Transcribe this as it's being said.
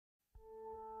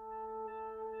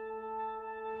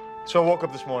So I woke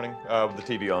up this morning with the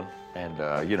TV on, and,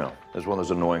 you know, there's one of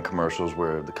those annoying commercials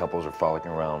where the couples are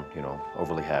frolicking around, you know,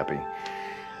 overly happy.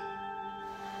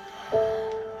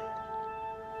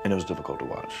 And it was difficult to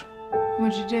watch.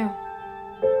 What'd you do?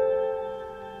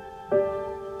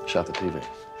 Shut the TV.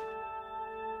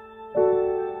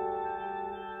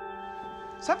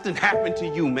 Something happened to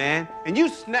you, man, and you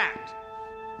snapped.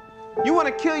 You want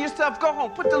to kill yourself? Go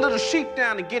home, put the little sheep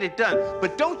down and get it done.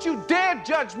 But don't you dare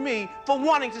judge me for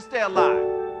wanting to stay alive.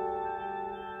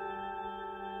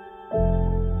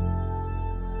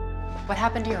 What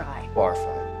happened to your eye? Bar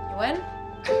fight. You win?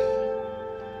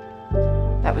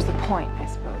 That was the point, I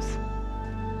suppose.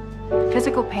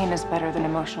 Physical pain is better than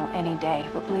emotional any day,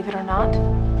 but believe it or not,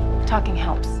 talking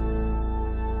helps.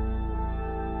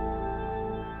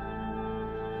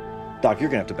 Doc, you're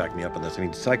gonna have to back me up on this. I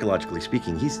mean, psychologically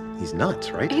speaking, he's nuts,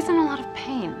 right? He's in a lot of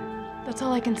pain. That's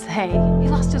all I can say. He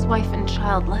lost his wife and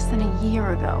child less than a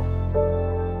year ago.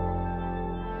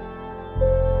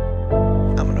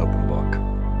 I'm an open book.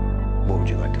 What would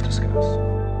you like to discuss?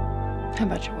 How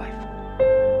about your wife?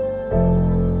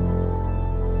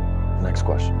 Next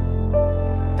question.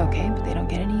 Okay, but they don't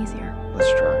get any easier. Let's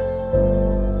try.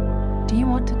 Do you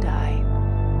want to die?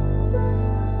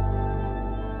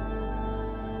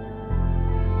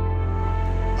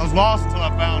 I was lost until I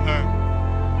found her.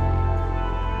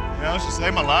 You know, she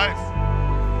saved my life.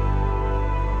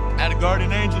 I had a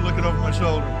guardian angel looking over my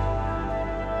shoulder.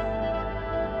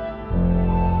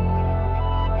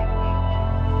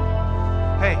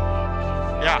 Hey,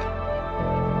 Yeah.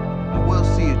 I will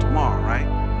see you tomorrow, right?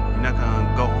 You're not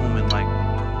gonna go home and like...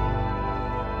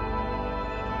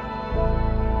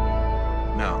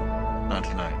 No, not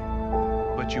tonight.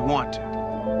 But you want to.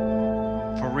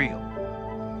 For real.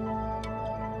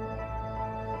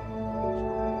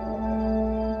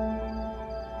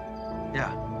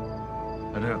 Yeah,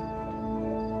 I do.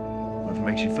 If it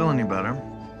makes you feel any better,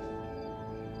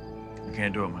 I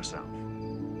can't do it myself.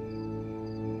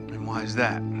 And why is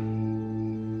that?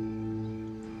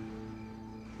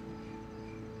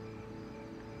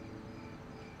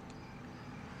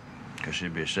 Because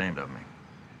she'd be ashamed of me.